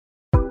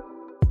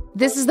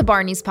This is the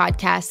Barney's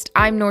Podcast.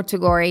 I'm Noor.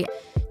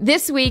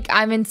 This week,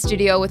 I'm in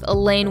studio with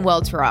Elaine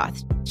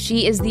Welteroth.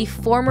 She is the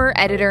former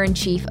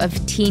editor-in-chief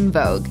of Teen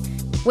Vogue.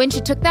 When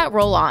she took that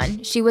role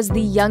on, she was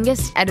the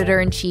youngest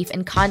editor-in-chief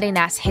in Conde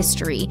Nast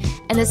history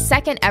and the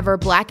second ever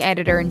Black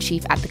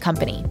editor-in-chief at the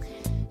company.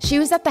 She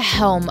was at the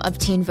helm of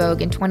Teen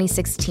Vogue in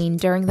 2016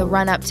 during the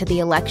run-up to the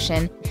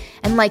election,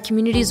 and like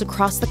communities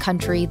across the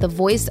country, the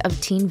voice of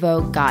Teen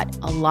Vogue got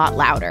a lot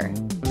louder.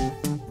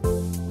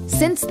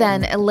 Since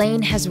then,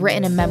 Elaine has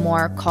written a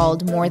memoir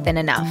called More Than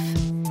Enough.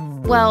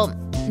 Well,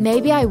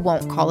 maybe I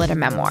won't call it a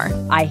memoir.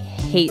 I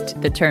hate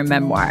the term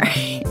memoir.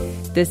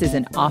 This is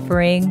an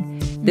offering.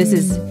 This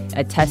is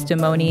a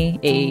testimony,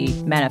 a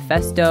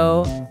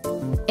manifesto.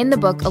 In the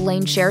book,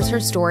 Elaine shares her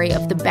story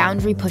of the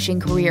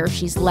boundary-pushing career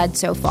she's led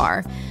so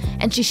far,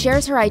 and she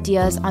shares her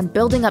ideas on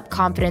building up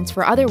confidence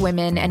for other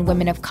women and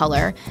women of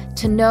color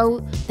to know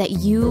that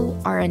you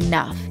are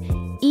enough,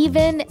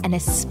 even and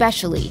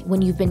especially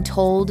when you've been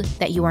told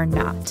that you are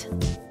not.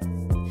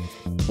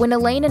 When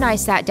Elaine and I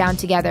sat down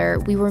together,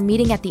 we were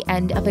meeting at the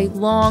end of a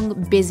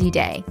long, busy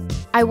day.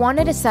 I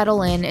wanted to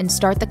settle in and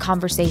start the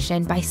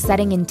conversation by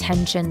setting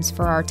intentions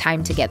for our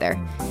time together.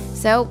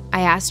 So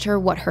I asked her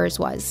what hers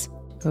was.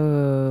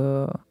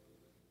 Ooh.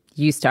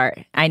 You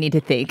start. I need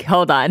to think.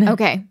 Hold on.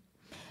 Okay.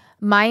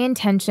 My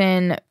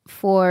intention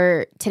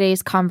for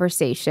today's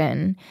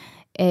conversation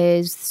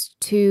is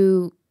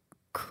to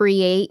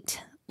create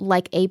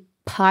like a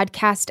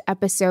podcast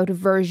episode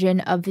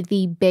version of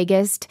the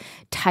biggest,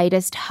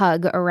 tightest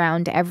hug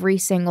around every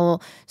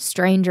single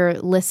stranger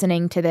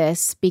listening to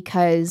this,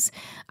 because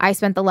I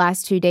spent the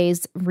last 2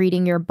 days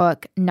reading your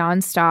book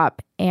nonstop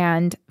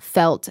and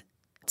felt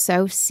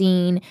so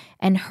seen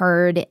and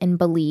heard and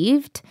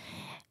believed.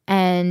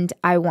 And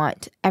I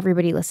want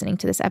everybody listening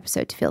to this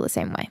episode to feel the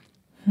same way.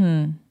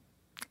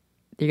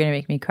 You're going to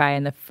make me cry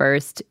in the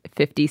first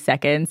 50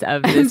 seconds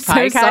of this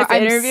podcast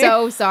interview. I'm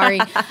so sorry.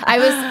 I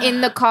was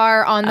in the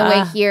car on the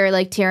way here,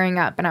 like tearing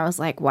up, and I was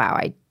like,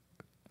 wow.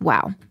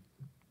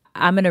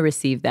 I'm going to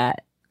receive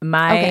that.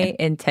 My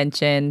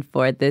intention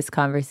for this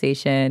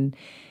conversation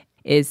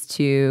is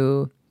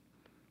to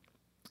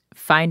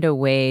find a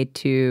way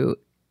to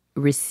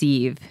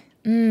receive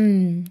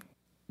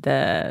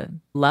the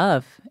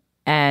love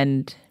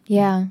and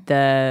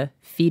the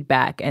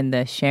feedback and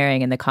the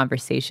sharing and the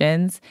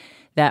conversations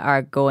that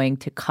are going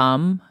to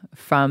come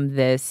from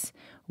this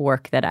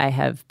work that I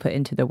have put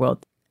into the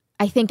world.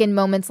 I think in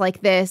moments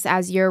like this,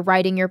 as you're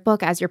writing your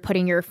book, as you're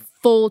putting your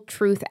full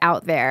truth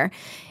out there,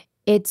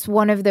 it's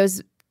one of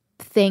those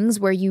things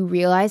where you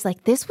realize,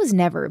 like, this was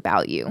never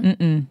about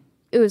you.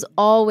 It was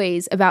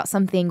always about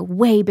something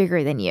way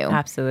bigger than you.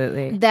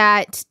 Absolutely.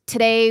 That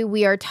today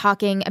we are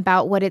talking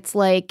about what it's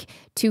like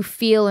to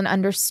feel and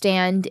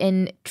understand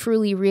and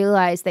truly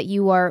realize that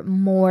you are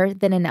more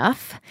than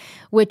enough,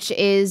 which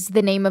is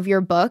the name of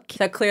your book.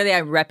 So clearly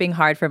I'm repping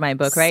hard for my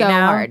book right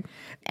now. So hard.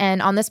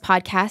 And on this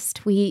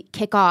podcast, we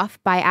kick off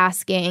by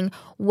asking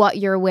what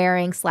you're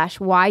wearing /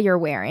 why you're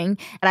wearing.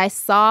 And I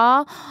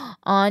saw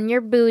on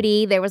your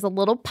booty, there was a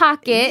little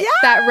pocket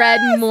that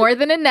read More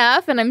Than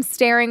Enough. And I'm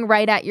staring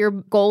right at your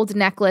gold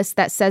necklace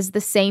that says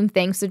the same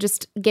thing. So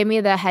just give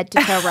me the head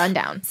to toe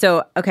rundown.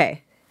 So,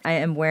 okay, I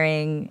am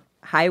wearing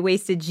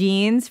high-waisted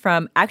jeans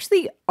from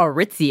actually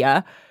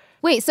Aritzia.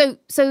 Wait, so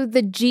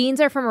the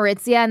jeans are from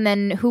Aritzia, and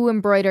then who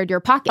embroidered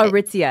your pocket?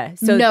 Aritzia.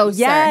 So no,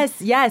 yes,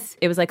 sir. Yes.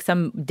 It was like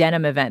some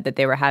denim event that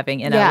they were having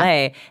in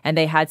LA, and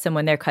they had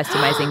someone there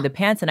customizing the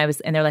pants, and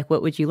they're like,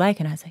 "What would you like?"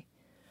 And I was like,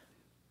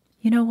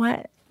 "You know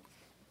what?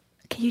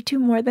 Can you do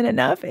More Than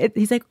Enough?"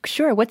 He's like,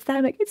 "Sure. What's that?"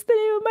 I'm like, "It's the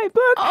name of my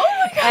book." Oh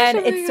my gosh! And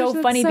it's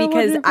so funny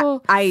because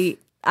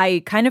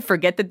I kind of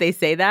forget that they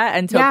say that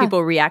until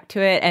people react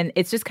to it. And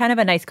it's just kind of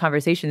a nice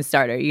conversation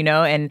starter, you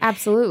know? And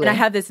absolutely. And I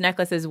have this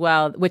necklace as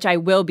well, which I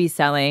will be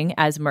selling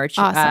as merch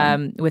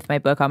with my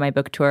book on my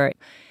book tour.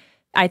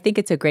 I think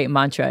it's a great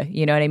mantra,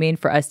 you know what I mean?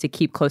 For us to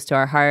keep close to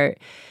our heart.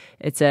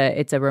 It's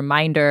a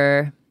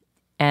reminder.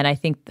 And I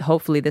think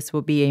hopefully this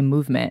will be a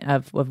movement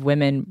of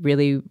women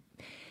really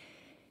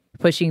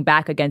pushing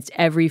back against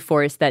every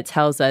force that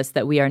tells us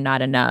that we are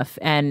not enough.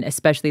 And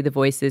especially the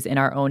voices in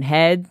our own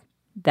head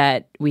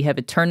that we have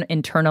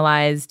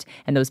internalized,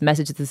 and those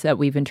messages that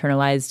we've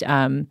internalized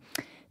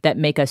that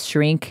make us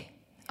shrink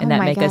and that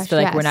make us feel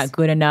like we're not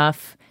good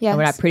enough, and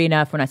we're not pretty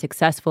enough, we're not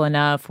successful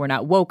enough, we're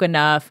not woke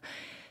enough.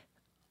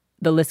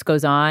 The list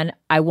goes on.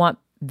 I want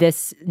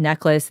this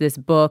necklace, this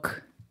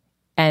book,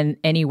 and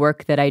any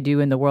work that I do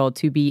in the world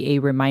to be a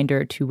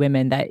reminder to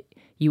women that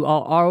you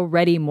are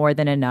already more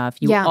than enough.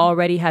 You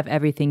already have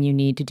everything you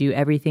need to do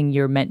everything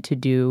you're meant to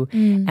do,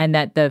 and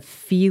that the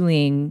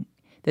feeling,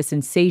 the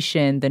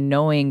sensation, the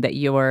knowing that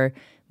you're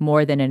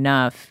more than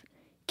enough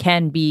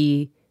can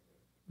be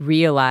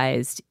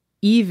realized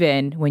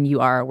even when you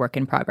are a work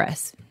in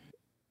progress.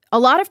 A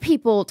lot of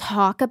people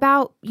talk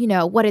about, you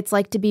know, what it's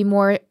like to be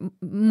more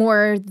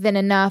than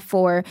enough,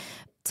 or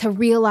to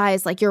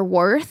realize like your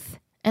worth.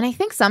 And I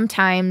think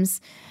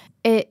sometimes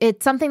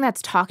it's something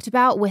that's talked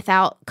about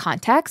without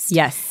context.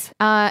 Yes.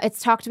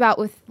 It's talked about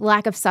with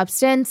lack of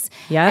substance.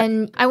 Yeah.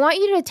 And I want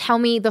you to tell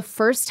me the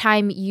first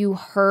time you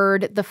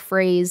heard the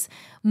phrase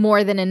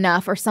more than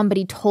enough, or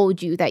somebody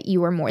told you that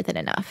you were more than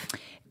enough.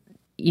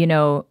 You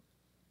know,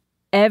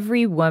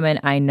 every woman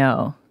I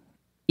know,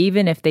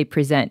 even if they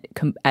present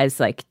as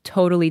like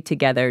totally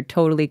together,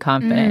 totally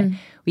confident,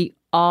 we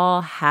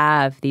all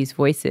have these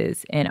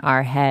voices in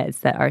our heads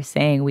that are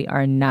saying we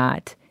are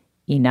not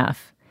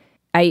enough.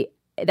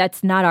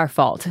 That's not our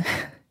fault.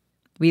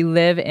 We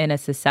live in a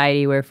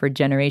society where for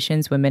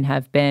generations women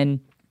have been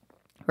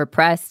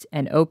repressed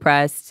and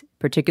oppressed,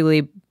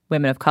 particularly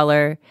women of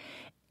color.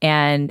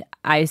 And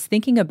I was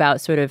thinking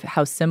about sort of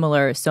how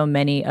similar so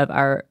many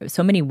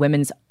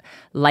women's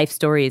life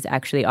stories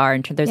actually are.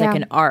 And there's like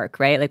an arc,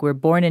 right? Like we're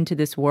born into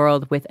this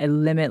world with a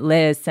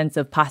limitless sense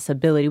of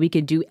possibility. We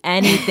could do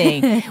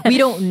anything. We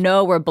don't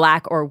know we're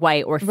black or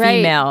white or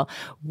female.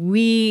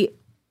 Right.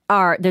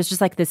 There's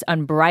just like this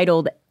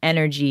unbridled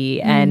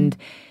energy. And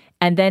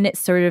then it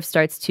sort of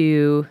starts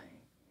to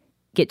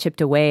get chipped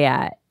away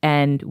at,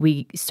 and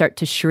we start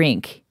to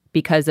shrink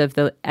because of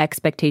the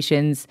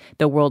expectations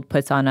the world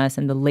puts on us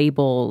and the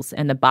labels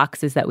and the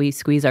boxes that we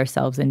squeeze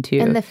ourselves into.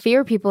 And the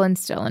fear people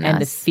instill in us.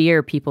 And the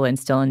fear people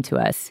instill into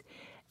us.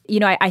 You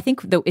know, I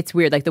think it's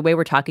weird, like the way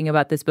we're talking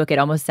about this book, it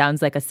almost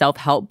sounds like a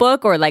self-help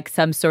book or like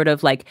some sort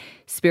of like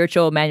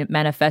spiritual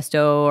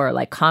manifesto or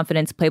like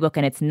confidence playbook,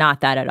 and it's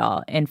not that at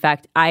all. In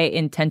fact, I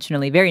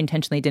very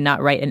intentionally did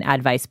not write an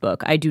advice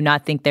book. I do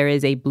not think there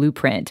is a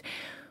blueprint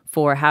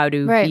for how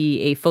to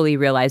be a fully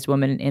realized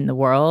woman in the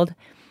world.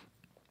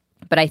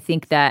 But I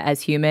think that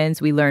as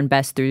humans, we learn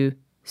best through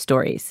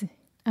stories,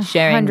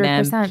 sharing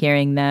 100%. Them,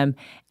 hearing them.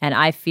 And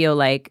I feel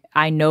like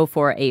I know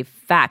for a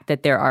fact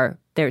that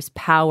there's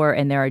power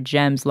and there are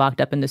gems locked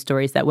up in the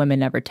stories that women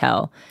never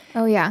tell.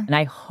 Oh, yeah. And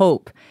I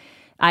hope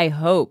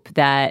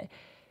that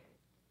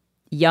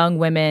young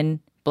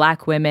women,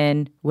 Black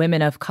women,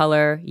 women of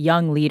color,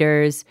 young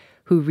leaders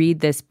who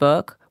read this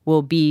book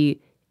will be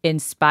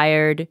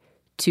inspired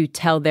to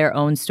tell their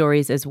own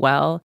stories as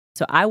well.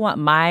 So I want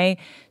my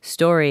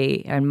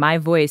story and my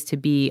voice to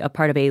be a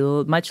part of a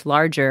much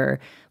larger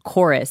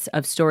chorus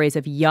of stories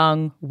of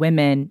young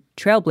women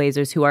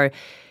trailblazers who are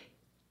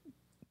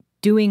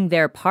doing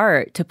their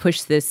part to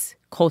push this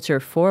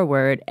culture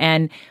forward.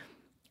 And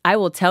I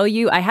will tell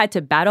you, I had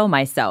to battle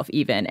myself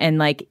even. And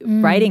like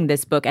writing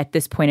this book at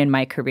this point in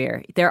my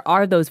career, there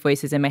are those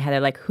voices in my head that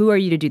are like, who are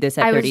you to do this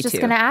at 32? I was just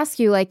going to ask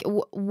you, like,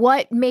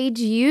 what made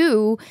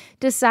you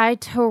decide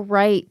to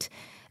write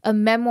a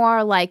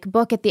memoir-like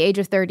book at the age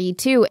of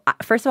 32?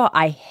 First of all,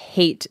 I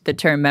hate the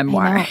term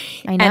memoir. I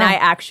know. And I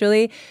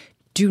actually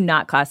do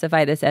not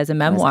classify this as a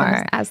memoir. I was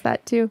going to ask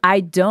that too. I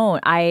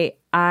don't.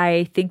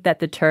 I think that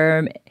the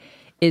term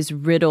is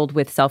riddled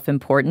with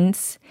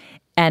self-importance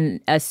and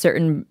a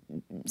certain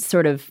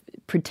sort of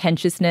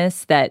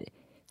pretentiousness that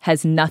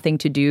has nothing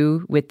to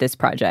do with this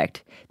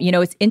project. You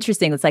know, it's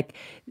interesting. It's like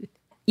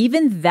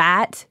even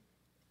that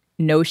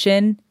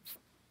notion,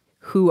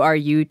 who are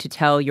you to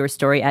tell your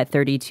story at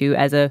 32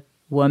 as a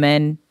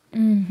woman,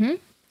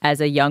 as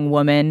a young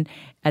woman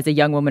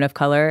of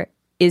color,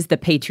 is the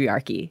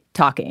patriarchy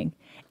talking.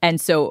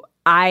 And so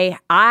I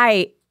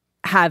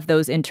have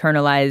those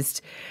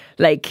internalized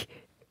like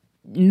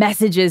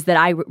messages that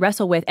I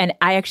wrestle with. And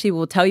I actually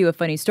will tell you a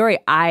funny story.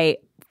 I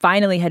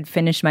finally had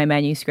finished my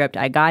manuscript.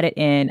 I got it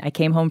in. I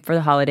came home for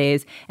the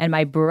holidays, and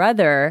my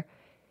brother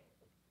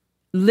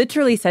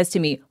literally says to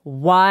me,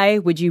 "Why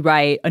would you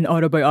write an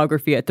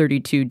autobiography at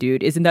 32,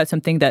 dude? Isn't that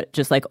something that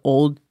just like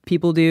old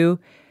people do?"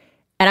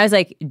 And I was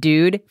like,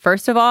 dude,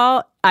 first of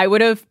all, I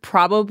would have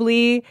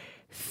probably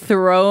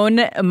thrown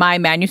my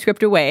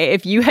manuscript away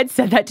if you had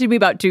said that to me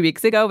about 2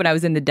 weeks ago when I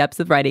was in the depths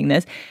of writing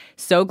this.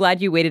 So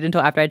glad you waited until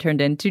after I turned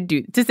in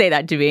to say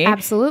that to me.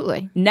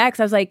 Absolutely.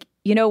 Next, I was like,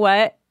 you know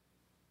what?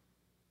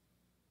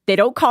 They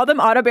don't call them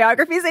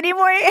autobiographies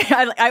anymore.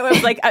 I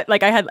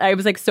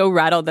was like so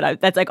rattled that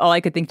that's like all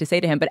I could think to say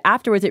to him. But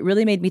afterwards, it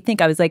really made me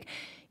think. I was like,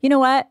 you know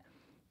what?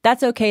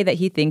 That's okay that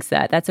he thinks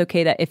that. That's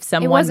okay that if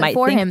someone might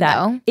think him, that,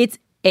 though. It's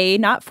A,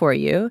 not for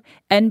you,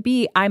 and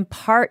B, I'm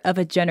part of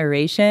a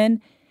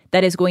generation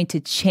that is going to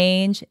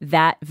change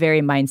that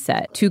very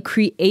mindset, to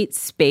create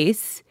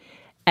space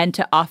and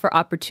to offer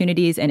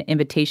opportunities and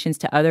invitations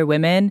to other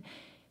women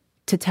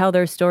to tell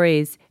their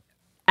stories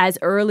as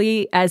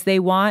early as they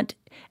want,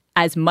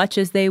 as much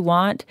as they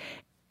want.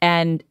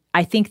 And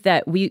I think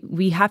that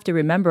we have to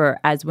remember,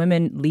 as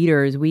women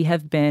leaders, we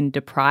have been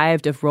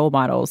deprived of role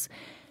models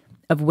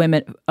of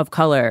women of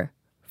color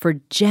for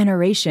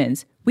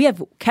generations. We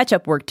have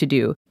catch-up work to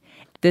do.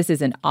 This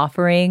is an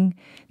offering.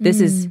 This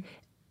is,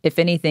 if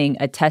anything,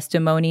 a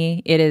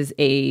testimony. It is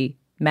a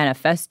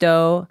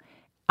manifesto.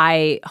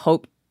 I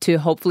hope to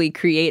hopefully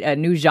create a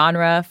new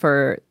genre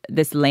for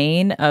this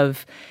lane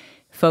of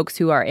folks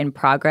who are in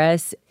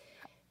progress.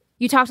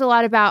 You talked a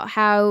lot about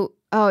how,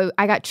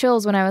 I got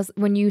chills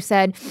when you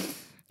said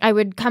I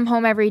would come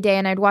home every day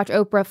and I'd watch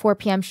Oprah at 4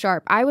 p.m.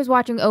 sharp. I was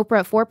watching Oprah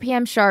at 4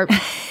 p.m. sharp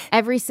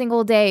every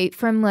single day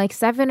from like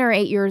 7 or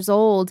 8 years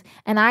old.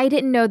 And I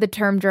didn't know the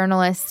term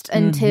journalist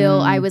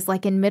until I was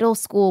like in middle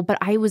school, but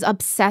I was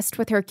obsessed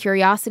with her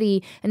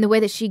curiosity and the way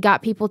that she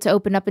got people to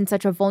open up in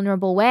such a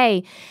vulnerable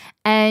way.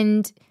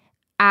 And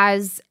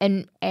as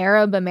an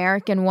Arab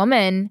American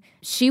woman,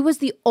 she was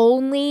the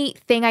only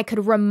thing I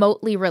could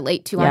remotely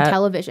relate to on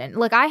television.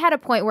 Like, I had a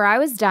point where I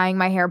was dyeing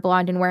my hair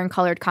blonde and wearing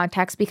colored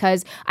contacts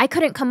because I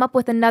couldn't come up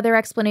with another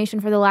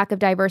explanation for the lack of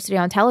diversity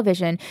on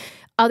television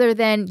other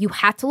than you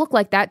had to look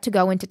like that to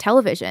go into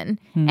television.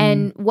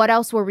 And what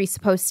else were we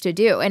supposed to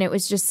do? And it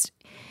was just,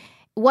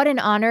 what an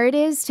honor it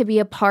is to be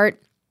a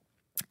part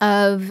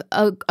of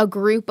a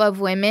group of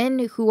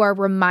women who are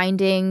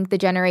reminding the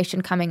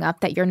generation coming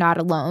up that you're not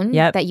alone,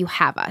 that you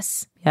have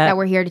us, that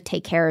we're here to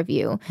take care of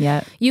you.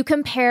 You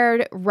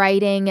compared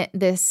writing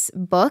this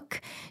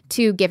book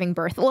to giving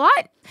birth a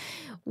lot.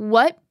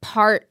 What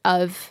part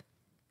of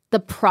the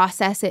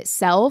process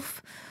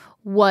itself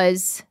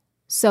was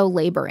so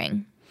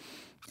laboring?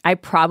 I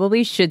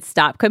probably should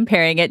stop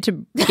comparing it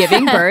to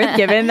giving birth,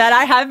 given that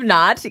I have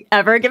not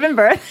ever given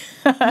birth.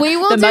 We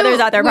will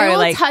mothers out there probably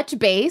like touch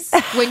base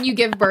when you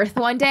give birth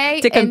one day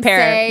to compare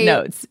and say,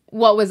 notes.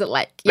 What was it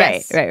like?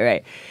 Yes.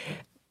 Right.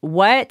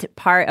 What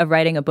part of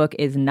writing a book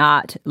is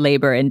not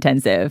labor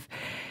intensive?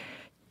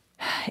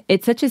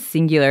 It's such a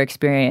singular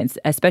experience,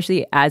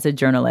 especially as a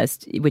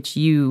journalist, which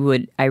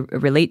I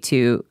relate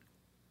to.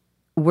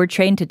 We're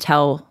trained to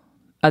tell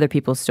other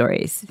people's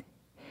stories.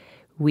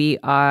 We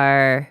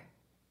are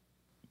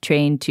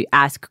trained to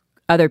ask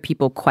other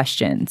people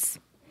questions.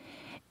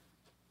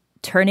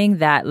 Turning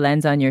that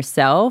lens on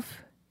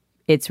yourself,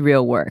 it's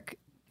real work.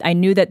 I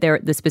knew that there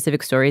were the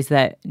specific stories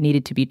that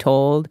needed to be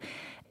told.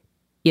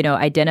 You know,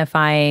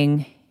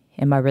 identifying,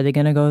 am I really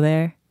going to go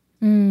there?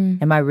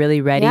 Am I really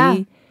ready?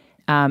 Yeah.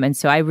 And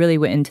so I really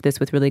went into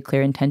this with really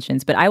clear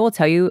intentions. But I will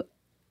tell you,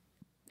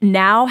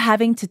 now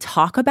having to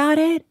talk about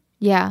it,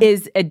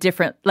 is a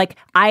different, like,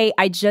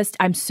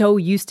 I'm so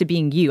used to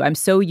being you. I'm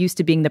so used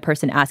to being the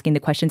person asking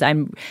the questions.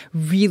 I'm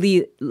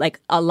really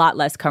like a lot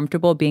less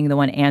comfortable being the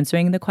one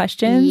answering the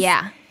questions.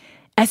 Yeah.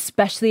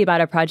 Especially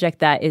about a project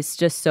that is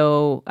just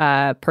so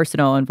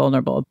personal and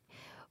vulnerable.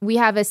 We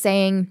have a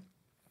saying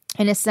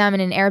in Islam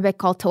and in Arabic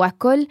called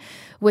tawakkul,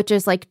 which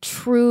is like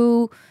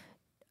true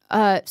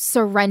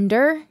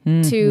surrender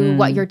to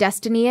what your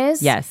destiny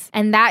is. Yes.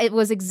 And that it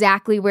was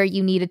exactly where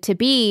you needed to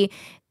be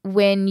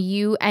when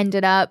you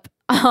ended up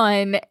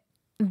on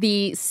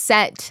the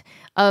set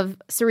of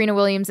Serena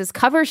Williams'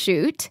 cover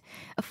shoot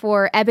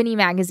for Ebony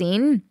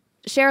magazine.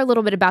 Share a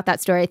little bit about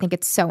that story. I think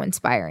it's so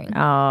inspiring.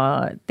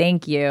 Oh,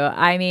 thank you.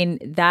 I mean,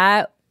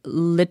 that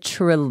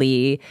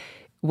literally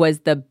was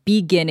the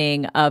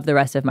beginning of the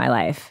rest of my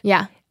life.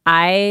 Yeah.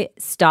 I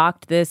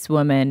stalked this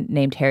woman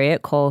named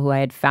Harriet Cole, who I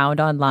had found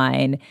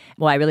online.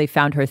 Well, I really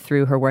found her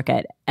through her work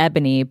at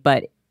Ebony,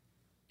 but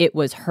it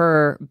was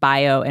her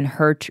bio and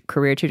her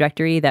career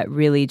trajectory that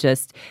really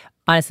just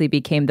honestly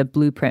became the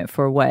blueprint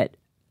for what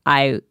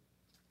I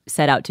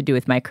set out to do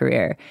with my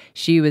career.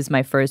 She was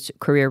my first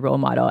career role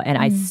model, and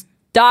I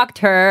stalked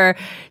her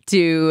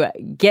to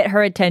get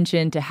her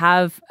attention, to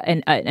have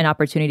an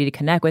opportunity to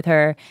connect with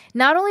her.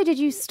 Not only did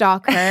you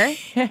stalk her,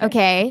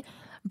 okay,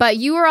 but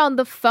you were on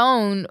the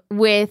phone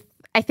with,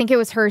 I think it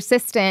was her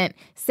assistant,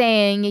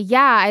 saying,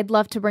 yeah, I'd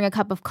love to bring a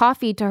cup of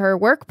coffee to her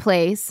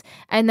workplace.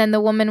 And then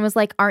the woman was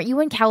like, aren't you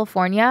in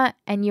California?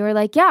 And you were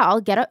like, yeah,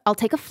 I'll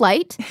take a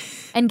flight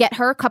and get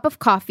her a cup of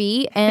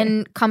coffee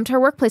and come to her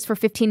workplace for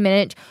 15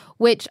 minutes,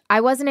 which I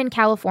wasn't in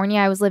California.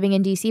 I was living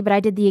in DC, but I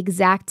did the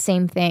exact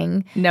same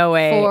thing. No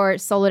way. For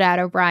Soledad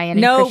O'Brien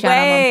and no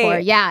Christiana way.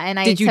 Amanpour. Yeah, and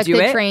I took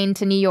the train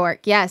to New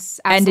York.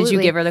 Yes, absolutely. And did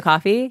you give her the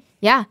coffee?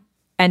 Yeah.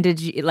 And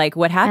did you, like,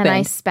 what happened? And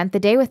I spent the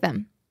day with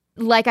them.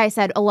 Like I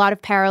said, a lot of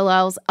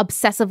parallels,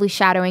 obsessively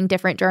shadowing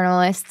different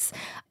journalists,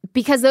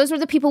 because those were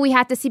the people we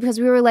had to see, because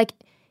we were like,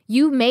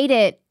 you made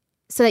it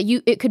so that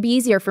it could be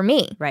easier for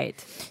me.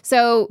 Right.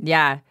 So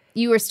yeah,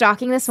 you were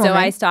stalking this woman. So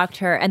I stalked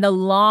her. And the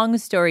long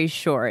story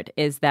short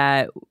is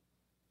that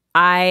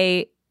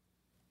I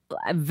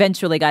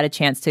eventually got a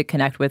chance to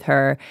connect with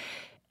her.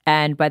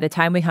 And by the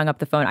time we hung up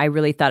the phone, I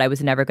really thought I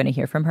was never going to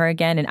hear from her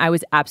again. And I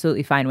was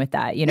absolutely fine with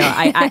that. You know,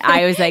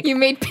 I was like... You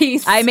made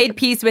peace. I made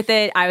peace with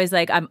it. I was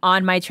like, I'm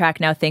on my track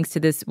now thanks to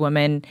this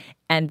woman.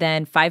 And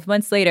then 5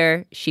 months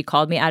later, she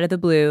called me out of the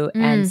blue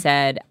and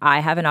said,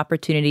 I have an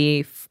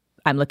opportunity.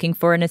 I'm looking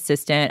for an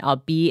assistant. I'll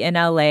be in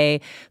LA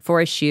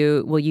for a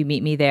shoot. Will you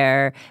meet me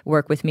there?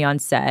 Work with me on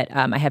set.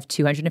 I have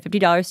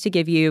 $250 to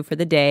give you for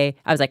the day.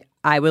 I was like,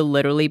 I will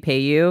literally pay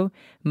you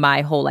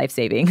my whole life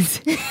savings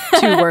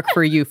to work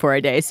for you for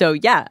a day. So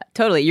yeah,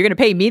 totally. You're going to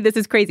pay me? This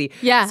is crazy.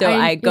 Yeah. So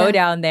I go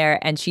down there,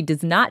 and she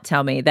does not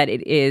tell me that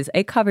it is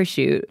a cover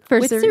shoot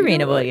with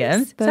Serena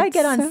Williams. So I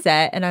get on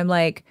set, and I'm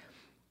like,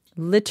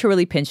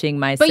 literally pinching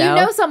myself. But you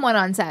know someone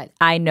on set.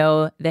 I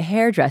know the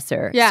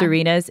hairdresser. Yeah.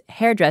 Serena's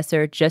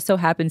hairdresser just so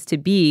happens to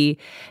be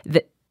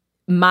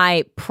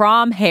my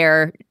prom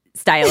hair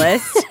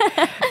stylist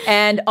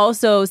and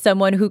also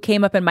someone who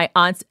came up in my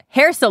aunt's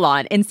hair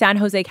salon in San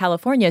Jose,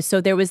 California. So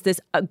there was this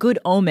good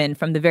omen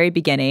from the very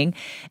beginning.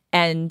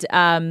 And,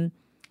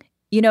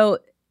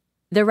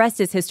 the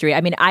rest is history. I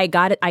mean, I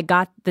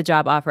got the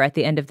job offer at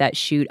the end of that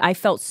shoot. I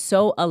felt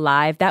so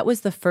alive. That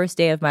was the first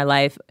day of my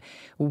life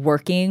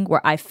working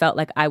where I felt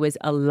like I was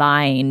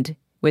aligned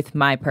with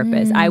my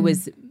purpose. I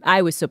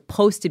was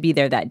supposed to be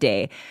there that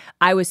day.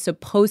 I was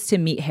supposed to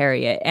meet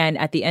Harriet. And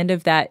at the end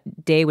of that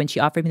day when she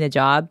offered me the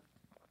job,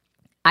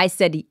 I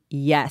said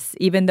yes,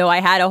 even though I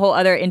had a whole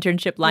other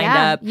internship lined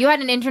up. You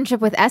had an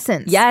internship with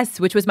Essence. Yes,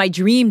 which was my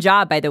dream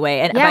job, by the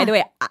way. And by the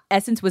way,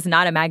 Essence was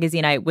not a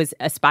magazine I was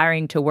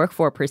aspiring to work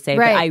for per se,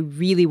 but I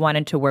really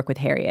wanted to work with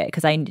Harriet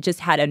because I just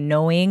had a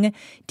knowing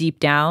deep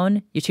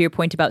down, to your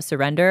point about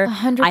surrender.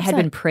 100%. I had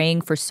been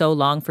praying for so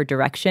long for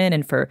direction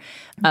and for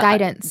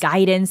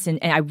guidance. And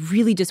I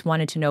really just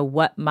wanted to know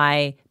what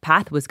my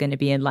path was going to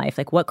be in life,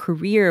 like what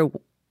career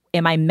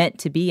am I meant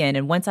to be in?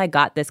 And once I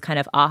got this kind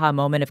of aha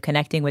moment of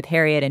connecting with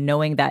Harriet and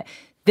knowing that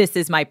this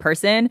is my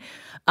person,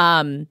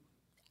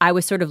 I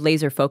was sort of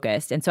laser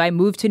focused. And so I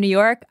moved to New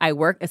York. I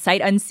worked sight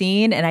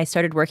unseen, and I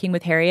started working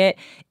with Harriet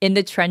in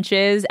the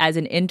trenches as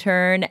an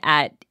intern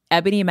at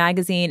Ebony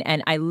magazine.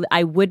 And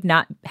I would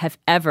not have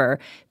ever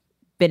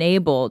been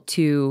able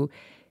to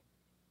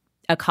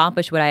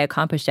accomplish what I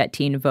accomplished at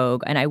Teen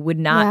Vogue. And I would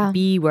not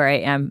be where I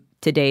am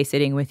today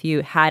sitting with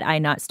you had I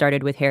not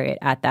started with Harriet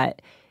at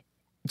that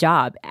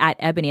job at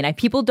Ebony. And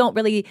people don't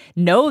really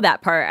know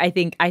that part. I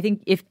think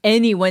if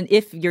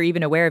you're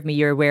even aware of me,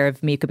 you're aware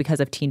of me because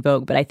of Teen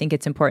Vogue. But I think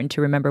it's important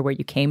to remember where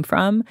you came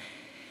from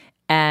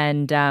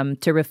and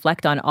to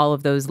reflect on all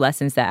of those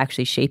lessons that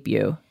actually shape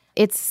you.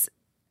 It's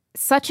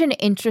such an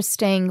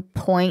interesting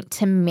point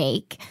to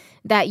make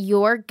that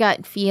your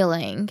gut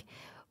feeling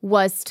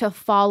was to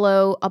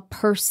follow a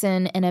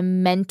person and a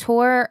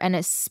mentor and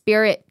a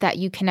spirit that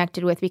you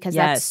connected with, because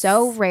that's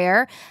so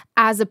rare,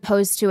 as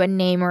opposed to a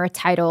name or a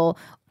title,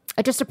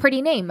 just a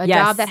pretty name, a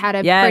job that had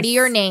a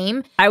prettier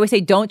name. I would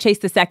say don't chase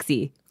the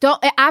sexy.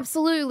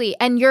 Absolutely.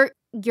 And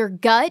your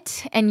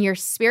gut and your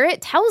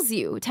spirit tells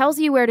you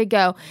where to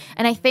go.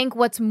 And I think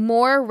what's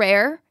more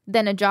rare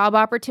than a job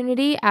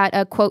opportunity at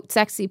a quote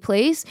sexy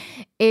place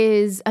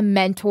is a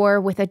mentor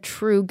with a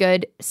true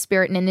good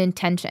spirit and an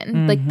intention.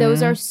 Mm-hmm. Like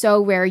those are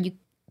so rare. You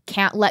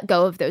can't let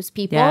go of those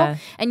people. Yeah.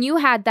 And you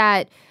had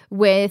that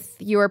with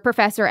your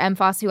professor,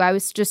 Foss, who I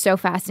was just so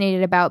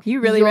fascinated about. You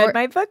really read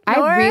my book,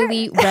 Noor? I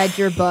really read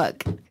your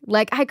book.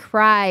 Like I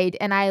cried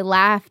and I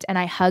laughed and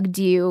I hugged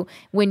you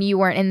when you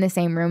weren't in the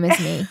same room as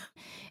me.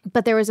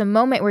 But there was a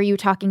moment where you were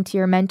talking to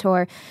your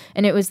mentor,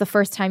 and it was the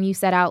first time you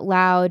said out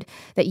loud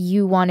that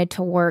you wanted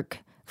to work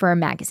for a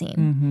magazine.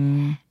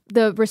 Mm-hmm.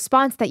 The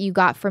response that you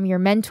got from your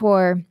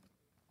mentor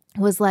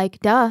was like,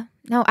 duh,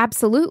 no,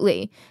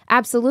 absolutely.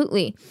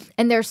 Absolutely.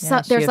 And there's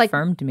like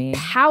me.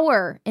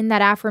 Power in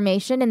that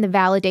affirmation and the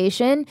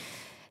validation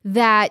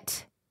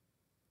that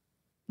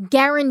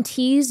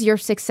guarantees your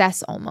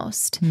success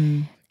almost.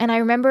 Mm. And I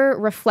remember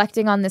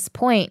reflecting on this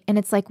point, and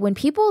it's like when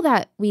people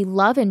that we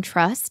love and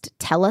trust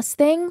tell us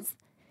things,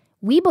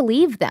 we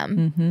believe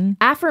them. Mm-hmm.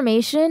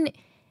 Affirmation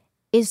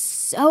is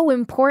so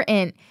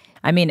important.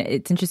 I mean,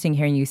 it's interesting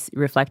hearing you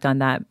reflect on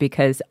that,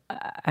 because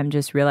I'm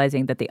just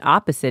realizing that the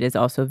opposite is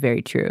also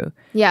very true.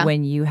 Yeah.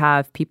 When you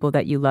have people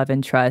that you love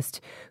and trust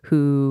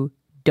who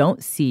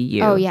don't see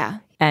you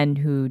and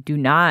who do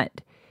not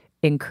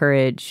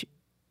encourage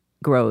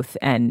growth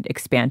and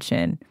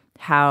expansion,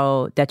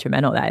 how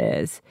detrimental that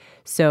is.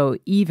 So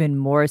even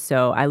more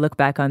so, I look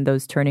back on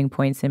those turning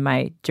points in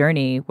my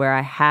journey where I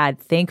had,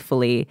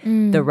 thankfully,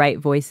 the right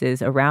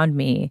voices around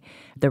me,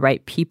 the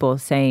right people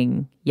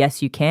saying,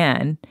 yes, you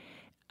can.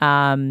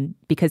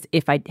 Because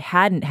if I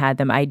hadn't had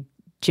them, I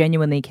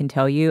genuinely can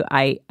tell you,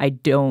 I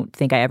don't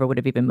think I ever would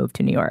have even moved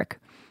to New York.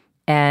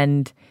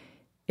 And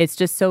it's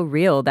just so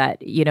real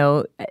that,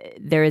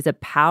 there is a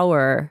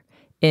power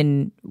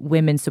in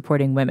women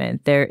supporting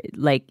women.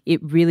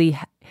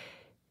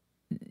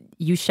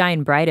 You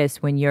shine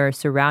brightest when you're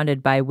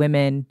surrounded by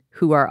women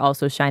who are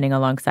also shining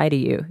alongside of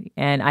you.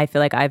 And I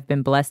feel like I've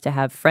been blessed to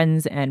have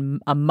friends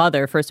and a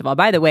mother, first of all.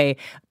 By the way,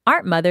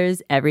 aren't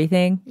mothers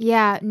everything?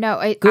 Yeah,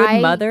 no.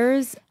 Good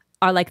mothers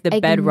are like the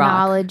bedrock. I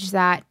acknowledge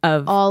that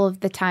of all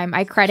of the time.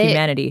 I credit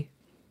humanity.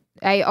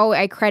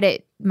 I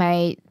credit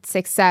my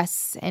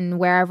success and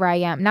wherever I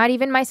am. Not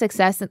even my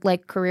success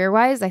like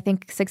career-wise. I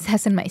think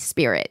success in my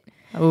spirit.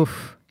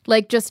 Oof.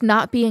 Like just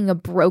not being a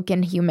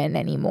broken human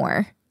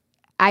anymore.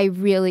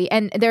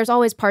 And there's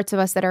always parts of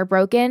us that are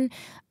broken,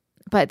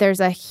 but there's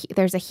a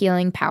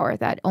healing power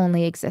that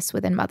only exists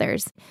within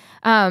mothers.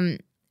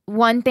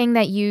 One thing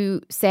that you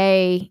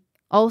say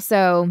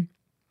also,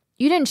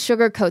 you didn't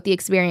sugarcoat the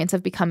experience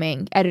of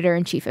becoming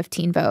editor-in-chief of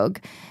Teen Vogue.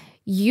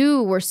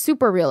 You were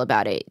super real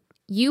about it.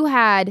 You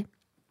had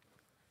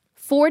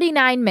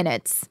 49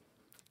 minutes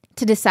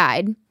to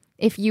decide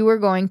if you were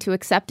going to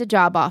accept a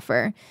job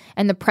offer,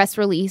 and the press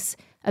release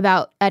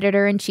about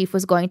editor-in-chief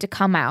was going to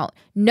come out,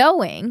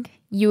 knowing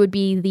you would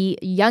be the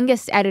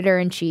youngest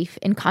editor-in-chief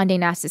in Conde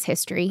Nast's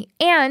history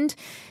and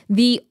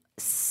the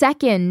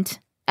second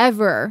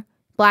ever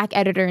Black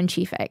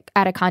editor-in-chief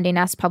at a Conde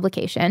Nast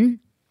publication.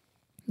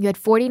 You had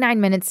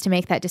 49 minutes to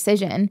make that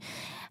decision,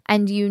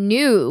 and you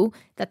knew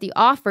that the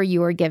offer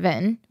you were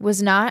given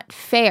was not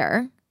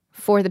fair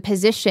for the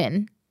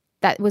position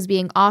that was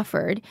being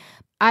offered.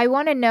 I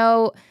want to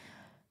know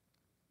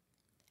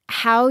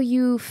how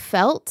you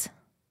felt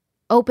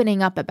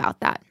opening up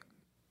about that.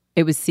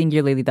 It was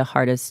singularly the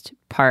hardest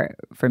part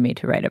for me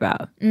to write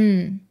about.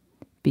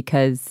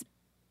 Because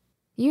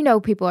you know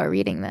people are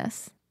reading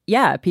this.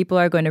 Yeah, people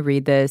are going to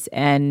read this.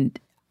 And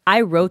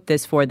I wrote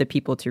this for the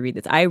people to read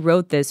this. I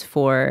wrote this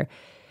for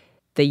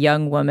the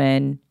young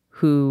woman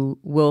who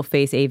will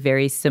face a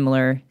very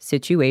similar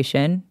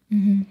situation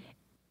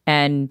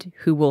and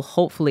who will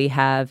hopefully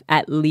have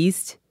at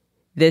least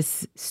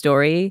this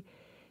story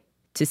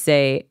to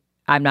say,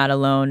 I'm not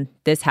alone.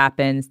 This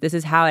happens. This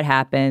is how it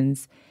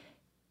happens.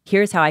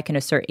 Here's how I can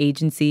assert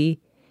agency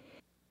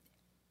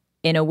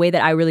in a way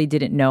that I really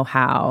didn't know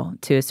how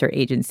to assert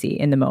agency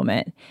in the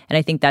moment. And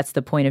I think that's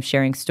the point of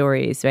sharing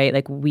stories, right?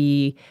 Like,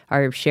 we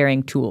are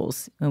sharing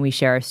tools when we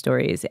share our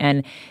stories.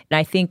 And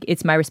I think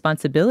it's my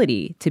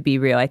responsibility to be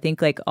real. I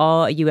think like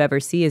all you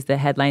ever see is the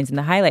headlines and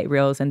the highlight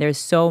reels. And there's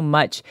so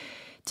much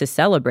to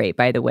celebrate,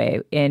 by the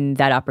way, in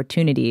that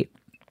opportunity.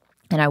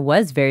 And I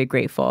was very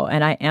grateful.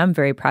 And I am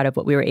very proud of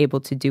what we were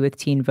able to do with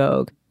Teen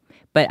Vogue.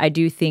 But I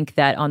do think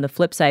that on the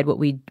flip side, what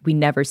we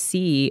never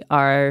see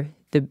are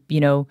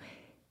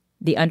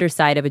the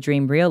underside of a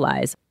dream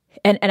realized.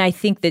 And I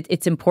think that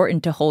it's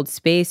important to hold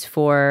space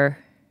for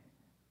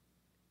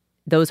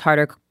those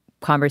harder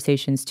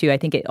conversations too. I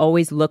think it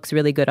always looks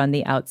really good on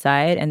the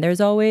outside, and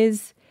there's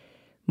always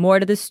more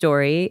to the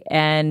story.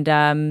 And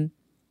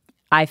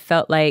I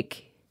felt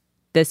like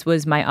this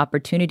was my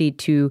opportunity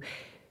to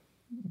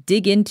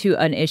dig into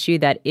an issue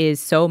that is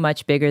so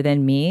much bigger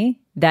than me,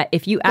 that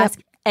if you ask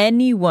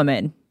any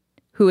woman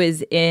who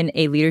is in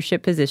a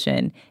leadership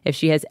position, if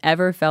she has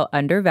ever felt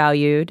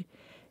undervalued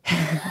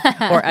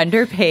or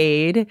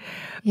underpaid,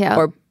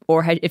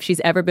 or if she's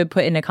ever been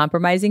put in a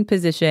compromising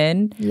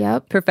position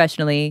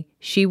professionally,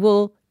 she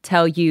will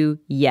tell you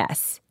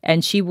yes.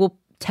 And she will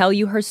tell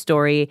you her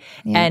story.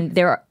 And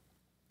there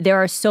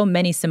are so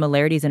many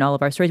similarities in all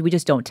of our stories. We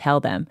just don't tell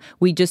them.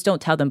 We just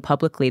don't tell them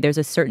publicly. There's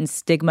a certain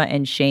stigma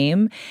and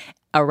shame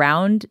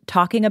around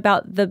talking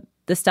about the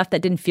stuff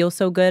that didn't feel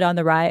so good on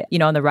the ride,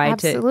 on the ride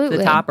to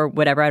the top or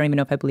whatever. I don't even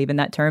know if I believe in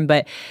that term.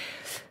 But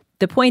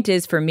the point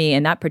is, for me,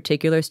 in that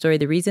particular story,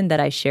 the reason that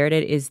I shared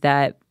it is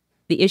that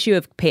the issue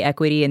of pay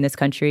equity in this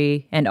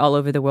country and all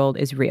over the world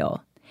is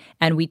real.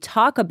 And we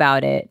talk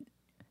about it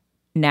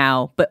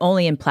now, but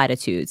only in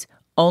platitudes,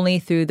 only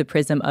through the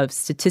prism of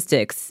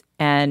statistics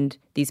and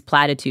these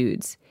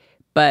platitudes.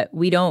 But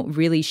we don't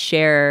really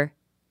share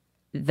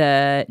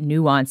the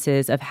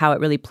nuances of how it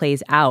really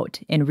plays out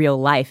in real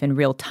life, in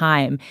real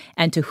time,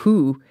 and to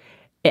who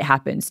it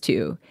happens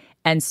to.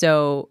 And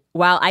so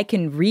while I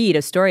can read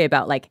a story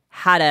about like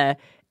how to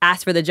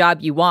ask for the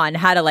job you want,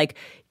 how to like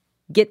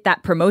get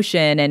that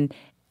promotion and,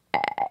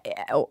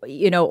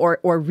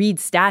 or read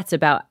stats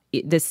about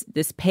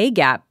this pay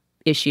gap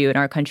issue in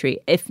our country,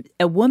 if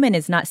a woman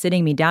is not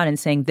sitting me down and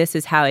saying, this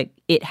is how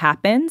it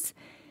happens,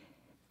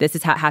 this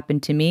is how it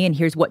happened to me, and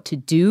here's what to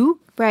do,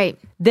 right,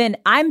 then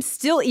I'm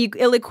still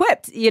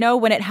ill-equipped,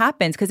 when it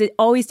happens, because it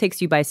always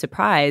takes you by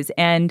surprise.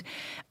 And,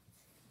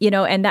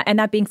 and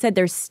that being said,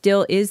 there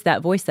still is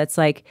that voice that's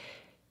like,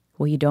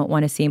 well, you don't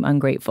want to seem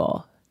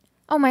ungrateful.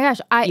 Oh my gosh.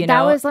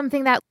 That was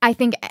something that I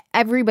think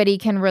everybody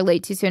can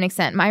relate to an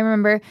extent. I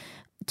remember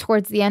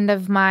towards the end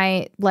of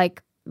my,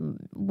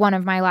 one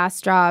of my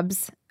last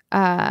jobs,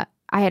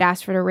 I had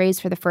asked for a raise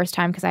for the first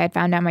time because I had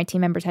found out my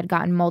team members had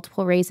gotten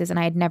multiple raises and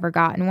I had never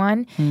gotten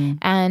one.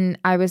 And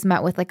I was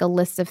met with a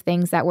list of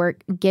things that were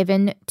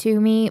given to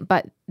me,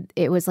 but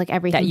it was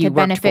everything that you to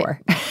benefit. For.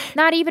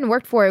 Not even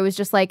worked for. It was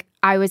just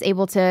I was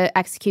able to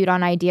execute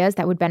on ideas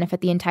that would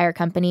benefit the entire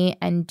company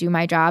and do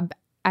my job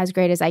as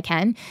great as I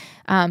can.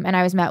 And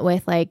I was met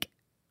with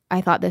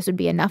I thought this would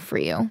be enough for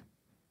you.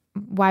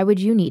 Why would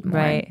you need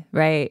more?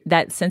 Right.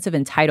 That sense of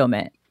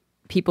entitlement.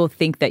 People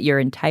think that you're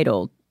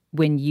entitled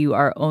when you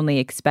are only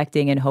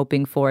expecting and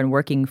hoping for and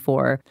working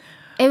for.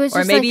 It was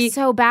just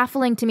so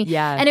baffling to me.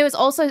 Yeah. And it was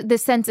also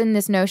this sense in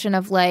this notion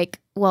of well,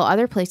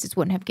 other places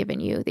wouldn't have given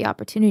you the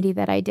opportunity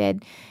that I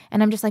did.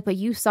 And I'm just but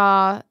you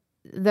saw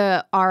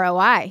the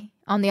ROI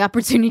on the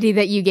opportunity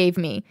that you gave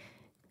me.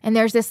 And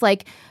there's this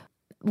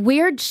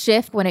weird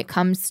shift when it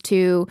comes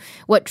to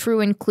what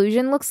true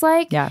inclusion looks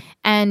like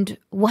and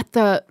what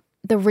the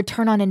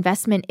return on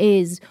investment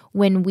is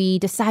when we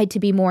decide to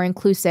be more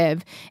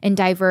inclusive and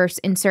diverse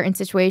in certain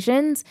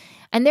situations.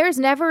 And there's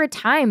never a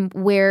time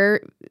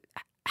where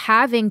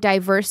having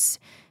diverse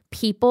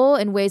people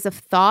and ways of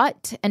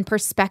thought and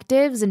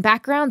perspectives and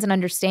backgrounds and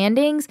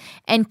understandings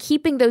and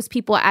keeping those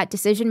people at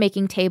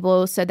decision-making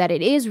tables so that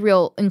it is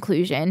real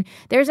inclusion,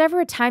 there's never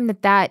a time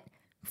that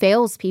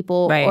fails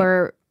people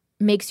or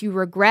makes you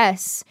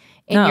regress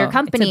in your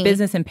company. It's a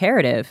business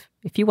imperative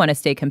if you want to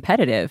stay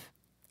competitive.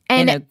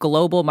 In a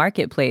global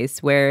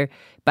marketplace where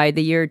by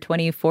the year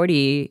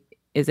 2040,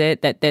 is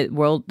it, that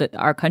that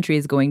our country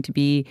is going to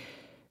be,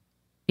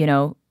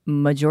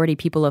 majority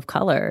people of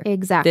color.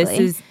 Exactly. This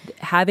is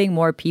having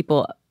more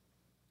people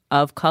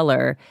of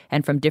color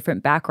and from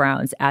different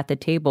backgrounds at the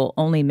table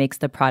only makes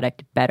the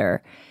product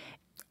better.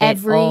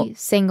 Every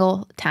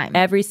single time.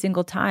 Every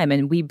single time.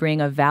 And we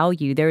bring a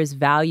value. There is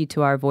value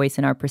to our voice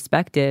and our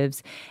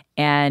perspectives.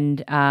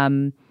 And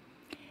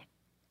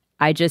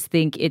I just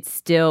think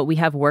we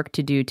have work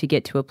to do to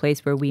get to a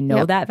place where we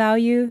know that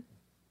value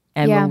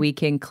and where we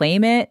can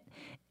claim it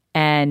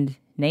and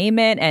name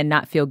it and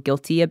not feel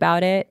guilty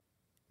about it.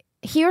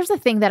 Here's the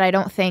thing that I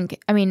don't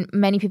think,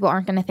 many people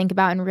aren't going to think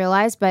about and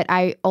realize, but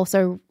I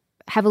also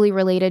heavily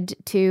related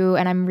to,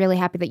 and I'm really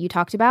happy that you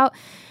talked about.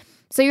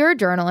 So you're a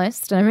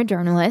journalist, and I'm a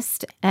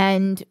journalist,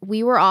 and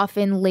we were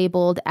often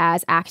labeled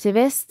as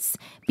activists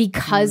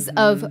because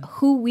of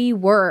who we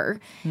were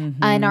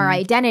and our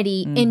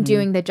identity in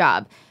doing the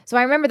job. So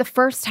I remember the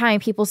first time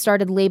people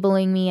started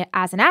labeling me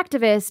as an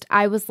activist,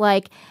 I was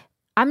like,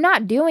 I'm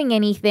not doing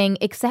anything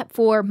except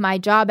for my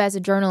job as a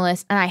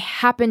journalist, and I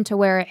happen to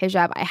wear a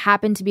hijab. I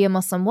happen to be a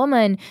Muslim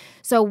woman.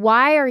 So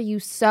why are you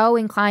so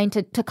inclined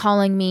to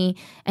calling me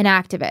an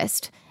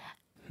activist?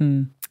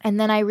 And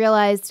then I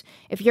realized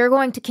if you're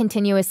going to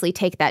continuously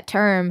take that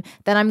term,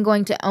 then I'm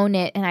going to own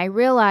it. And I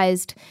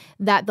realized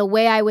that the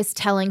way I was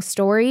telling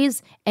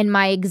stories and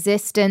my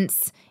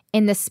existence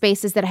in the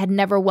spaces that had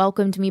never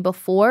welcomed me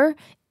before,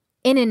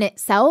 in and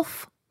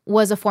itself,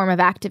 was a form of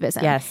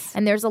activism. Yes.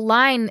 And there's a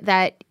line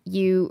that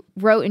you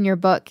wrote in your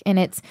book, and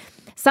it's,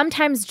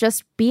 sometimes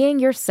just being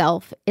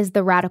yourself is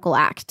the radical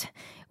act.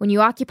 When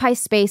you occupy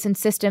space in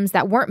systems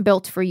that weren't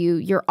built for you,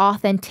 your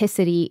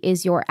authenticity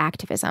is your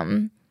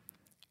activism.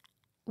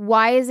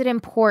 Why is it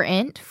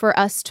important for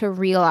us to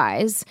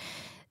realize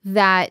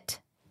that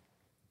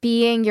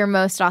being your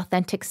most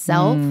authentic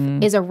self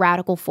is a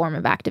radical form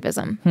of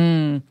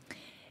activism?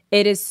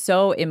 It is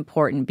so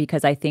important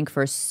because I think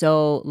for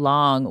so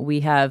long we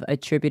have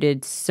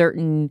attributed a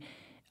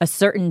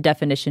certain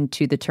definition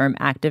to the term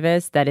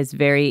activist that is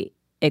very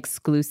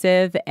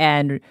exclusive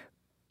and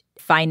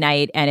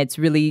finite, and it's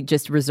really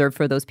just reserved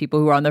for those people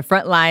who are on the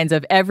front lines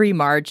of every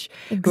march,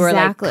 who are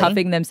like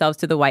cuffing themselves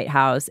to the White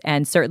House.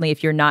 And certainly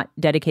if you're not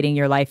dedicating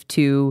your life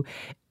to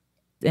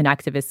an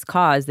activist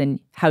cause,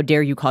 then how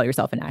dare you call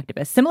yourself an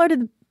activist? Similar to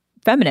the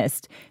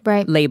feminist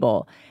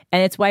label.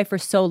 And it's why for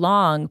so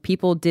long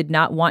people did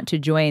not want to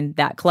join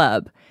that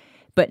club.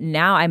 But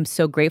now I'm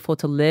so grateful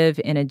to live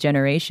in a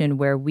generation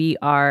where we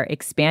are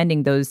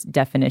expanding those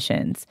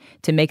definitions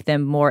to make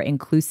them more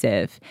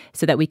inclusive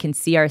so that we can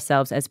see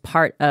ourselves as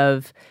part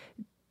of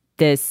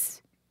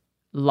this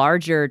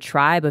larger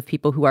tribe of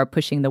people who are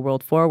pushing the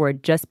world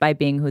forward just by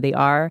being who they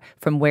are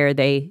from where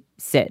they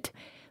sit.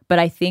 But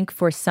I think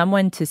for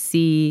someone to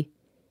see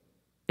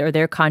or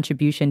their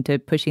contribution to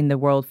pushing the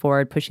world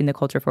forward, pushing the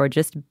culture forward,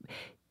 just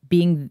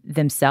being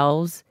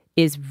themselves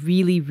is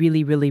really,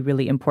 really, really,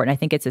 really important. I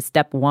think it's a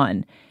step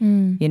one,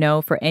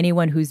 for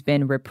anyone who's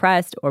been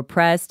repressed or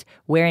oppressed,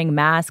 wearing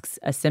masks,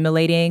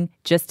 assimilating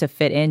just to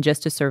fit in,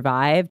 just to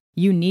survive.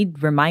 You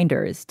need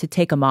reminders to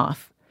take them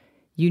off.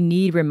 You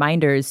need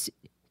reminders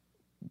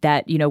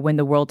that, when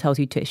the world tells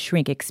you to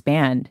shrink,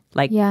 expand,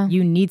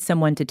 you need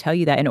someone to tell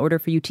you that in order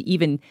for you to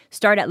even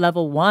start at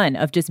level 1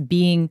 of just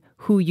being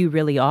who you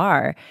really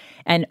are.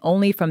 And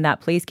only from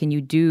that place can you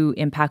do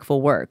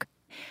impactful work.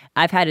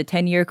 I've had a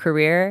 10-year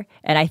career,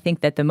 and I think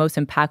that the most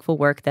impactful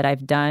work that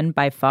I've done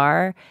by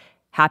far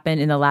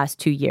happened in the last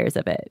 2 years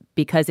of it,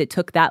 because it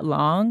took that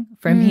long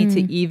for me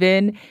to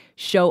even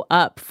show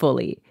up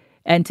fully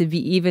and to be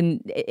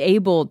even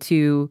able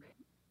to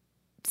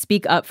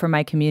speak up for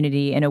my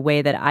community in a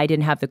way that I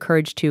didn't have the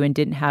courage to and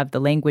didn't have the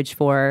language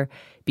for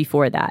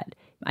before that.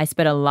 I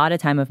spent a lot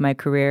of time of my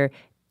career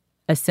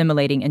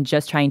assimilating and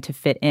just trying to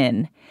fit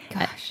in.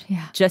 Gosh,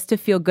 yeah. Just to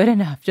feel good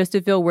enough, just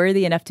to feel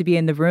worthy enough to be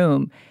in the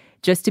room,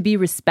 just to be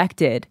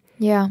respected.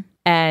 Yeah.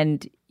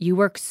 And you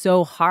work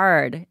so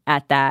hard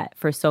at that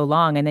for so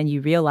long, and then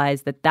you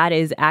realize that that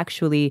is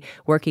actually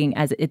working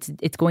as it's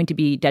going to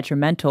be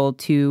detrimental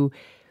to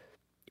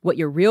what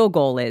your real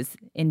goal is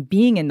in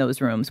being in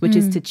those rooms, which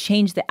is to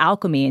change the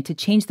alchemy and to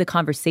change the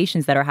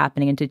conversations that are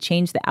happening and to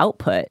change the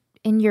output.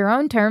 In your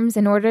own terms,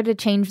 in order to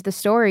change the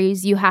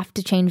stories, you have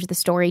to change the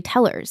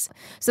storytellers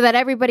so that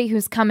everybody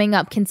who's coming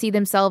up can see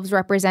themselves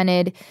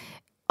represented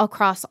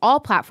across all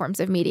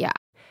platforms of media.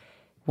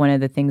 One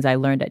of the things I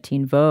learned at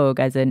Teen Vogue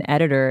as an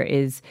editor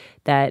is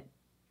that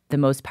the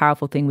most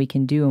powerful thing we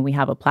can do when we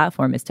have a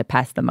platform is to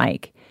pass the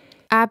mic.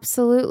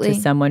 Absolutely.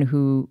 To someone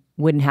who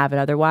wouldn't have it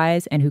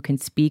otherwise and who can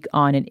speak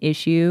on an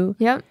issue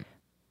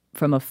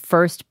from a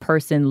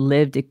first-person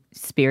lived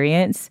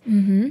experience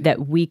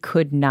that we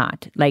could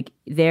not. Like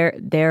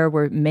there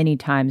were many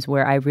times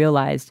where I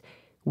realized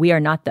we are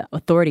not the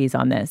authorities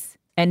on this.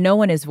 And no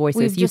one is voices.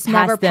 We've just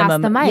never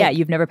passed the mic. Yeah,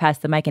 you've never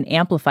passed the mic and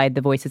amplified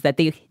the voices that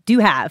they do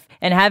have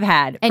and have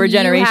had for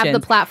generations. And you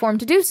have the platform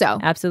to do so.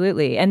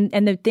 Absolutely. And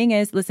the thing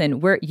is, listen,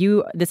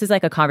 this is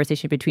like a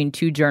conversation between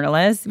two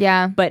journalists.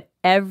 Yeah. But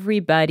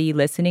everybody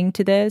listening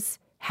to this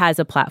has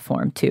a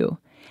platform too.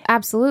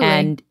 Absolutely.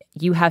 And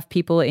you have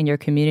people in your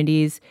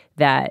communities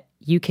that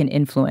you can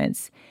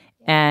influence.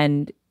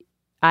 And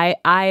I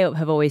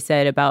have always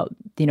said about,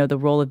 the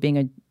role of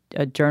being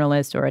a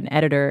journalist or an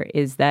editor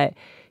is that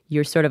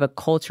you're sort of a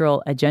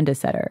cultural agenda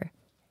setter.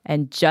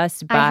 And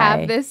just by...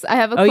 I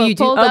have a quote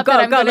pulled up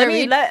that I'm going to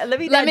read. Let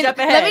me jump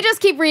ahead. Let me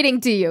just keep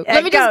reading to you.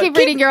 Let me just keep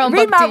reading your own book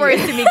to you. Read my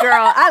words to me,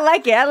 girl. I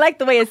like it. I like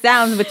the way it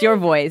sounds with your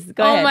voice.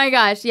 Go ahead. Oh my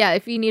gosh. Yeah,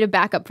 if you need a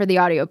backup for the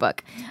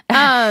audiobook.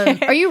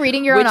 Are you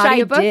reading your own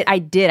audiobook? I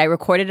did. I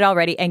recorded it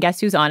already. And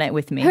guess who's on it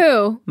with me?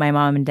 Who? My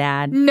mom and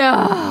dad.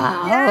 No.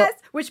 Yes.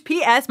 Which,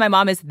 P.S., my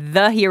mom is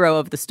the hero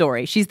of the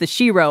story. She's the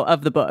shero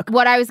of the book.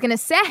 What I was going to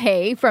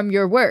say from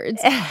your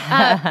words,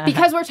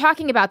 because we're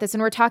talking about this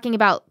and we're talking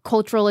about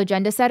cultural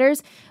agenda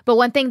setters, but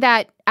one thing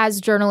that as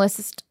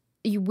journalists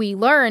we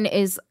learn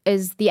is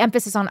the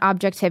emphasis on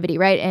objectivity,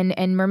 right?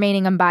 And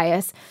remaining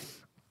unbiased.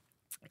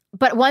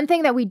 But one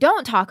thing that we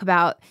don't talk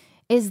about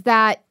is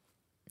that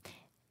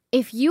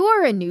if you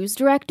are a news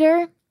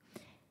director,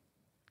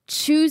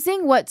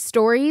 choosing what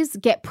stories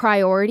get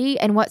priority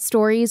and what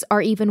stories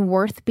are even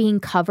worth being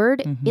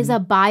covered is a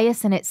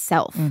bias in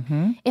itself.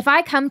 If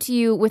I come to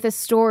you with a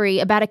story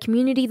about a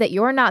community that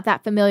you're not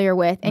that familiar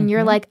with and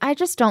you're like, I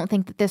just don't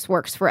think that this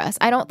works for us.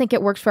 I don't think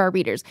it works for our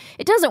readers.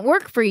 It doesn't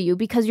work for you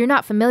because you're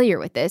not familiar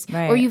with this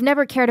or you've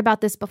never cared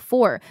about this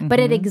before, but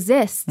it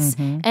exists.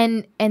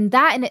 And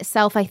that in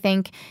itself, I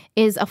think,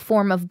 is a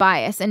form of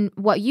bias. And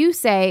what you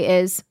say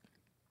is,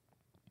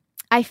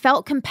 I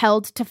felt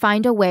compelled to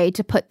find a way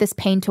to put this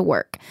pain to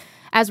work.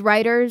 As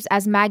writers,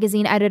 as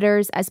magazine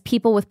editors, as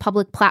people with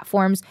public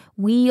platforms,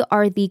 we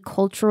are the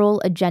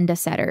cultural agenda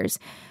setters.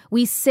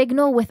 We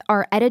signal with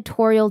our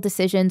editorial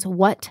decisions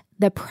what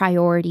the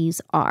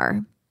priorities are.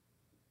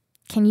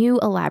 Can you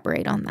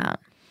elaborate on that?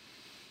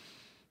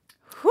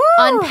 Whew.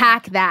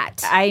 Unpack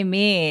that. I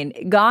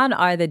mean, gone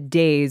are the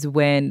days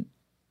when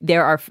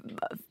there are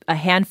a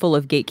handful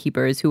of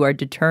gatekeepers who are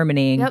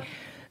determining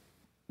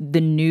the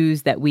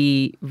news that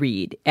we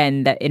read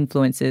and that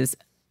influences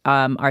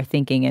our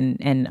thinking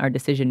and our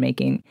decision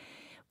making.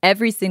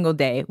 Every single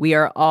day, we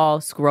are all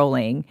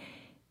scrolling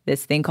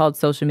this thing called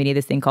social media,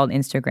 this thing called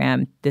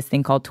Instagram, this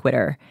thing called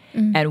Twitter,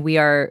 and we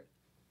are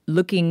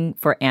looking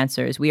for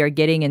answers. We are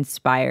getting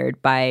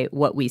inspired by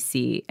what we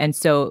see. And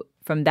so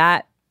from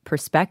that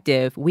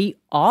perspective, we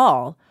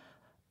all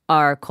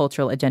are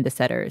cultural agenda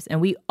setters and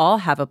we all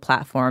have a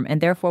platform and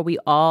therefore we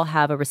all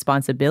have a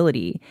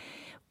responsibility.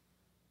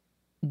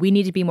 We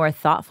need to be more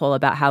thoughtful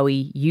about how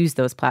we use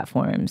those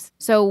platforms.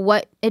 So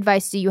what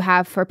advice do you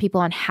have for people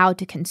on how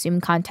to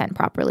consume content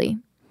properly?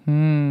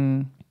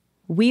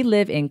 We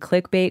live in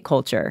clickbait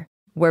culture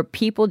where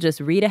people just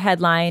read a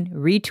headline,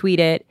 retweet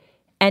it,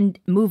 and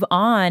move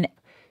on.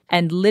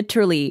 And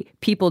literally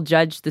people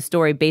judge the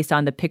story based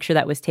on the picture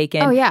that was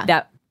taken. Oh,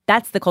 yeah.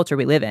 That's the culture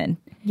we live in.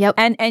 Yep.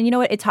 And you know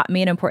what? It taught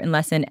me an important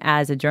lesson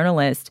as a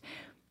journalist.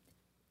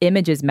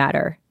 Images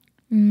matter.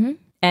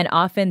 And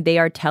often they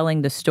are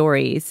telling the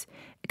stories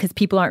because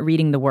people aren't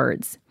reading the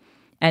words.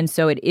 And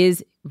so it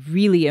is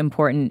really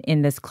important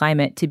in this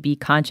climate to be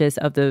conscious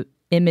of the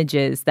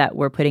images that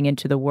we're putting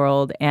into the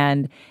world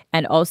and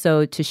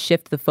also to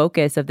shift the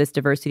focus of this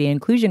diversity and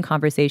inclusion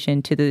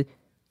conversation to the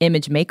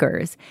image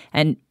makers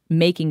and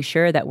making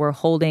sure that we're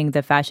holding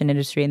the fashion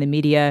industry and the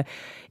media,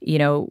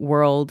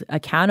 world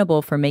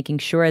accountable for making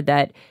sure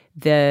that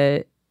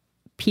the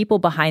people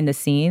behind the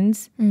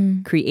scenes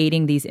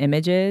creating these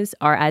images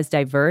are as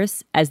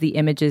diverse as the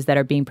images that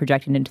are being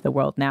projected into the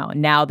world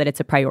now that it's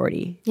a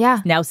priority. Yeah.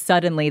 Now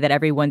suddenly that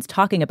everyone's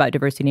talking about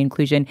diversity and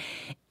inclusion,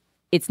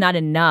 it's not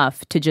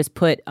enough to just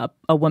put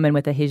a woman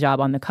with a hijab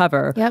on the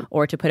cover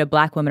or to put a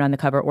Black woman on the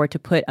cover or to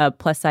put a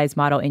plus-size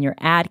model in your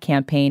ad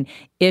campaign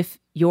if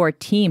your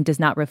team does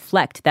not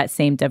reflect that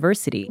same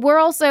diversity. We're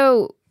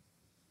also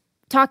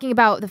talking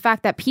about the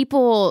fact that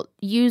people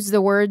use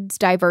the words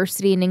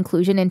diversity and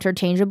inclusion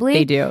interchangeably.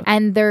 They do.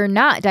 And they're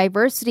not.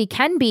 Diversity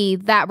can be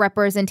that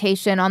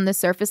representation on the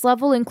surface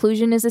level.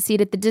 Inclusion is a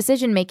seat at the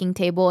decision-making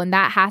table, and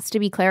that has to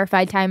be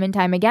clarified time and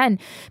time again.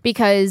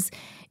 Because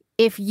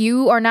if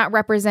you are not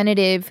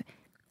representative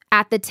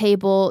at the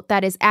table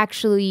that is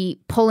actually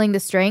pulling the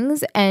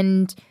strings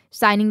and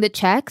signing the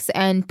checks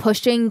and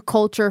pushing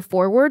culture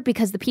forward,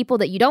 because the people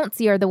that you don't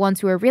see are the ones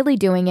who are really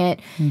doing it,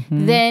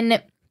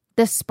 then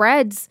the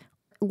spreads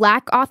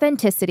lack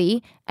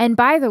authenticity. And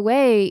by the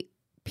way,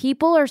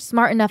 people are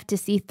smart enough to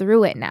see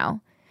through it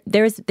now.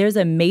 There's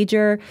a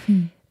major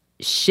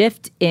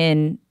shift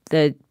in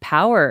the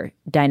power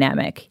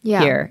dynamic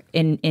here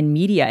in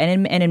media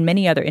and in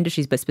many other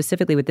industries, but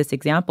specifically with this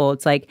example,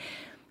 it's like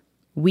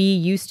we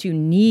used to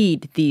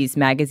need these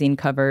magazine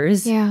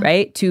covers,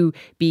 right, to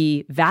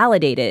be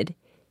validated,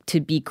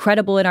 to be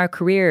credible in our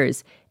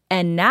careers.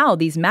 And now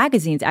these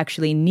magazines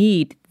actually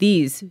need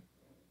these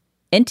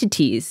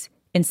entities,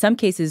 in some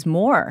cases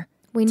more,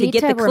 we need to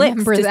get the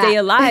clicks to stay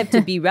alive,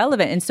 to be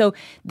relevant. And so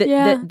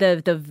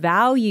the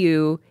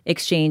value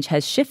exchange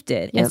has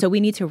shifted. And so we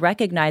need to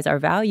recognize our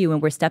value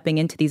when we're stepping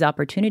into these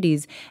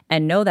opportunities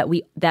and know that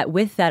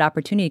with that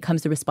opportunity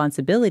comes the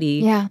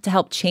responsibility to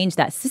help change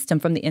that system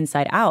from the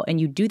inside out.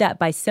 And you do that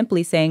by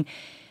simply saying,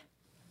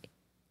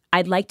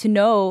 I'd like to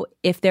know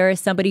if there is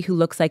somebody who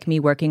looks like me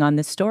working on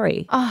this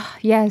story. Oh,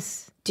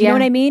 yes. Do you know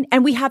what I mean?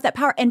 And we have that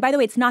power. And by the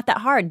way, it's not that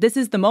hard. This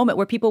is the moment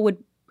where people would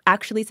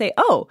actually say,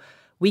 oh,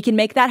 we can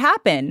make that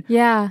happen.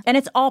 Yeah. And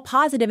it's all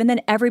positive, and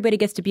then everybody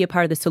gets to be a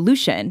part of the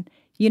solution.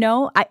 You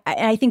know,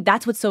 I think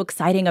that's what's so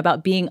exciting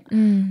about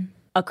being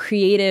a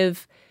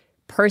creative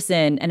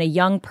person and a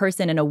young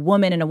person and a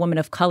woman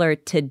of color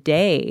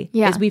today.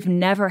 Is we've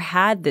never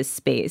had this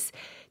space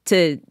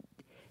to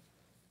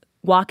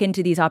walk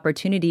into these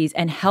opportunities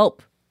and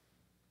help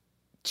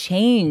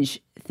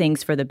change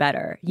things for the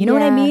better. You know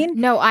what I mean?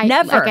 No,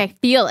 never. Like, I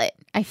feel it.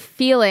 I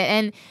feel it.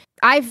 And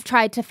I've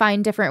tried to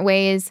find different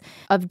ways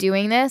of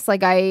doing this.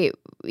 Like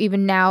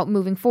even now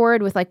moving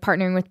forward with like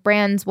partnering with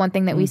brands, one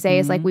thing that we say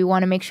is like, we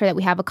want to make sure that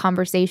we have a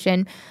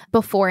conversation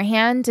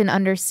beforehand and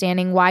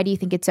understanding, why do you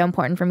think it's so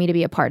important for me to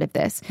be a part of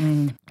this?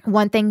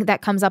 One thing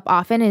that comes up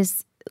often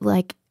is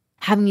like,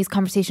 having these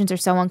conversations are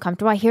so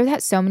uncomfortable. I hear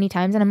that so many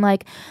times and I'm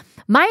like,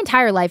 my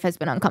entire life has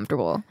been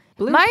uncomfortable.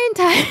 My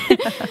entire,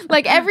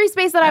 like every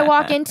space that I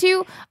walk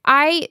into,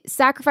 I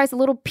sacrifice a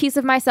little piece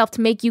of myself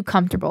to make you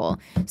comfortable.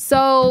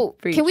 So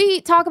Can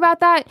we talk about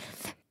that?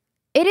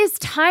 It is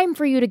time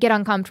for you to get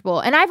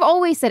uncomfortable. And I've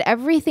always said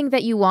everything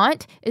that you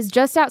want is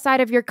just outside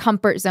of your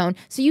comfort zone.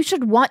 So you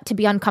should want to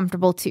be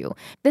uncomfortable too.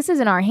 This is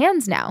in our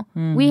hands now.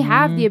 We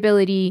have the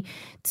ability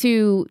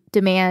to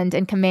demand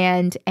and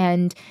command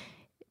and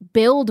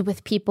build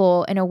with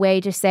people in a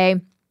way to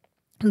say,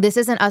 this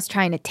isn't us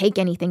trying to take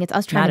anything. It's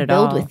us trying to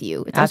build with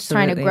you. It's us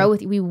trying to grow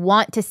with you. We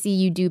want to see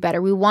you do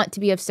better. We want to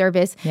be of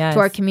service to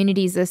our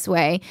communities this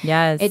way.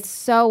 It's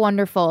so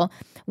wonderful.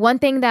 One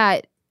thing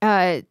that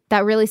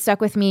really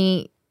stuck with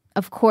me,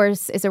 of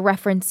course, is a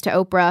reference to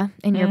Oprah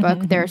in your book.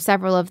 There are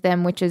several of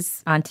them, which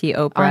is Auntie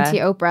Oprah. Auntie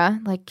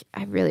Oprah. Like,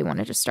 I really want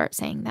to just start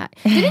saying that.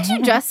 Didn't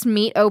you just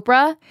meet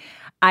Oprah?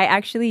 I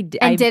actually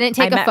didn't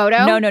take a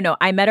photo? No.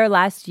 I met her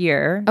last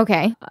year.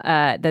 Okay.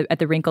 At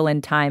the Wrinkle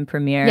in Time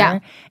premiere. Yeah.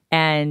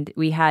 And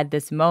we had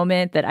this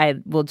moment that I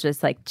will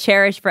just like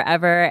cherish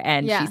forever.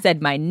 And she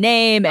said my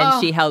name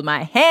and she held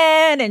my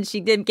hand and she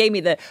gave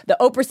me the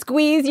Oprah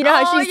squeeze. You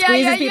know how she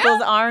squeezes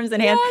people's arms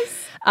and hands?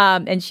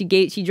 Yes. And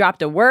she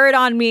dropped a word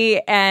on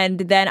me. And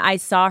then I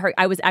saw her.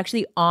 I was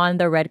actually on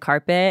the red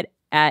carpet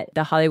at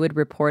the Hollywood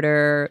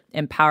Reporter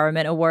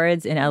Empowerment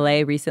Awards in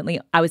LA recently.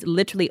 I was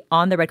literally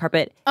on the red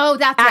carpet. Oh,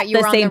 that's right. You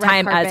were on the red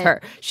time carpet. as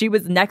her. She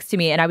was next to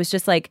me and I was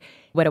just like,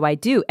 what do I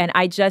do? And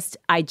I just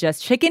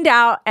chickened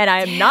out and I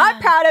am not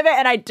proud of it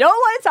and I don't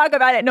want to talk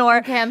about it, Noor.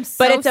 Okay, I'm so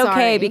But it's okay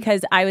sorry.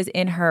 because I was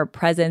in her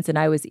presence and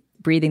I was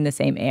breathing the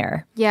same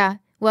air. Yeah.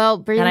 Well,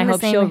 breathing and I the hope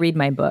same she'll read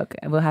my book.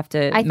 We'll have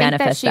to I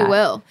manifest think that she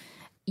will.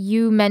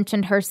 You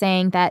mentioned her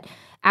saying that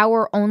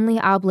our only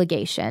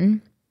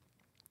obligation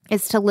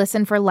is to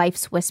listen for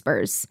life's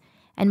whispers.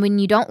 And when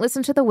you don't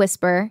listen to the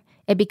whisper,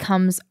 it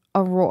becomes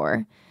a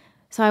roar.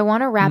 So I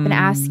want to wrap and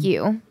ask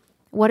you,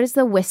 what is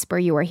the whisper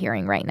you are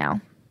hearing right now?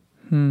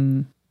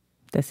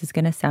 This is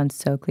going to sound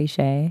so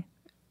cliche.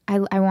 I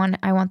want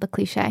the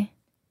cliche,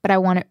 but I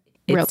want it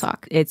real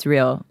talk. It's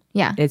real.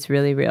 Yeah. It's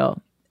really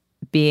real.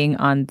 Being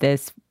on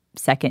this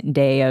second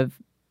day of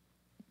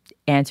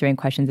answering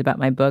questions about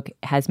my book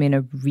has me in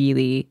a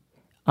really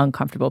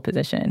uncomfortable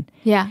position.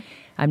 Yeah.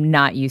 I'm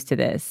not used to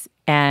this.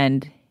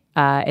 And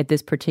at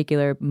this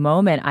particular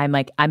moment,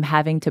 I'm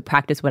having to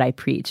practice what I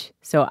preach.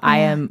 So I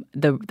am,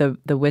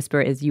 the whisper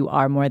is, you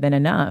are more than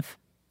enough.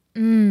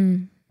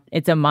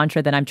 It's a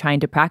mantra that I'm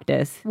trying to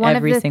practice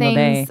every single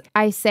day. One of the things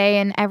I say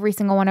in every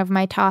single one of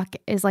my talk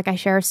is like I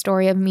share a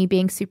story of me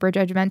being super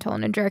judgmental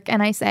and a jerk.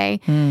 And I say,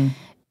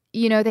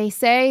 you know, they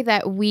say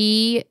that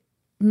we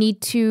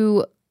need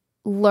to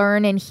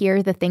learn and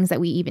hear the things that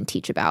we even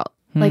teach about.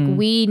 Like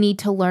we need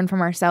to learn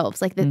from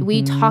ourselves. Like that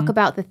we talk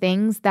about the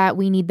things that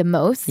we need the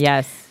most.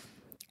 Yes.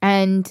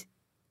 And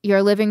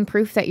you're living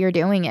proof that you're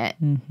doing it.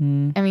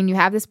 I mean, you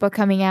have this book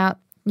coming out.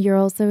 You're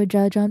also a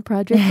judge on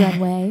Project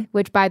Runway,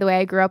 which, by the way,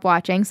 I grew up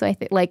watching. So I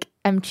think like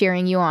I'm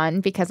cheering you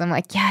on because I'm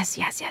like, yes.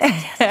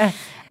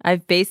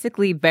 I've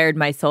basically bared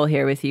my soul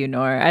here with you,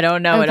 Noor. I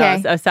don't know what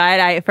else.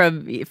 Aside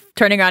from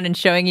turning on and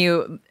showing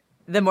you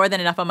the more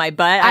than enough on my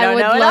butt. I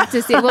would love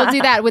to see. We'll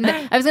do that. I was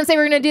going to say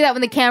we're going to do that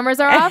when the cameras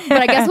are off,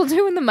 but I guess we'll do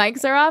it when the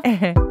mics are off.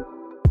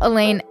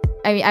 Elaine,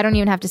 I mean, I don't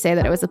even have to say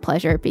that it was a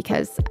pleasure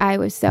because I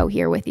was so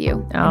here with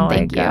you. Oh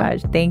my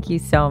gosh. Thank you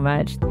so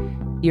much.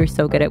 You're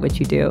so good at what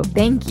you do.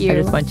 Thank you. I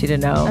just want you to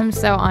know. I'm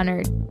so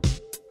honored.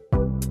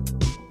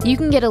 You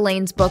can get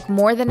Elaine's book,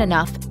 More Than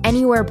Enough,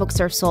 anywhere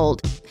books are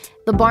sold.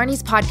 The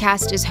Barneys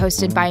podcast is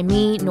hosted by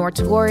me, Noor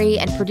Tagore,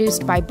 and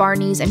produced by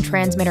Barneys and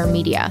Transmitter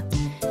Media.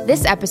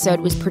 This episode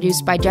was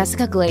produced by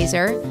Jessica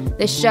Glazer.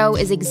 This show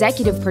is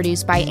executive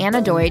produced by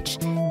Anna Deutsch,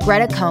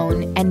 Greta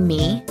Cohn, and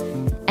me.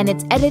 And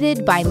it's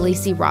edited by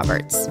Lacey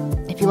Roberts.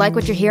 If you like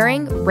what you're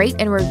hearing, rate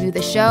and review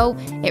the show.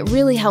 It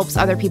really helps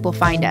other people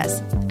find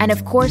us. And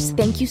of course,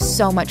 thank you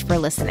so much for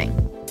listening.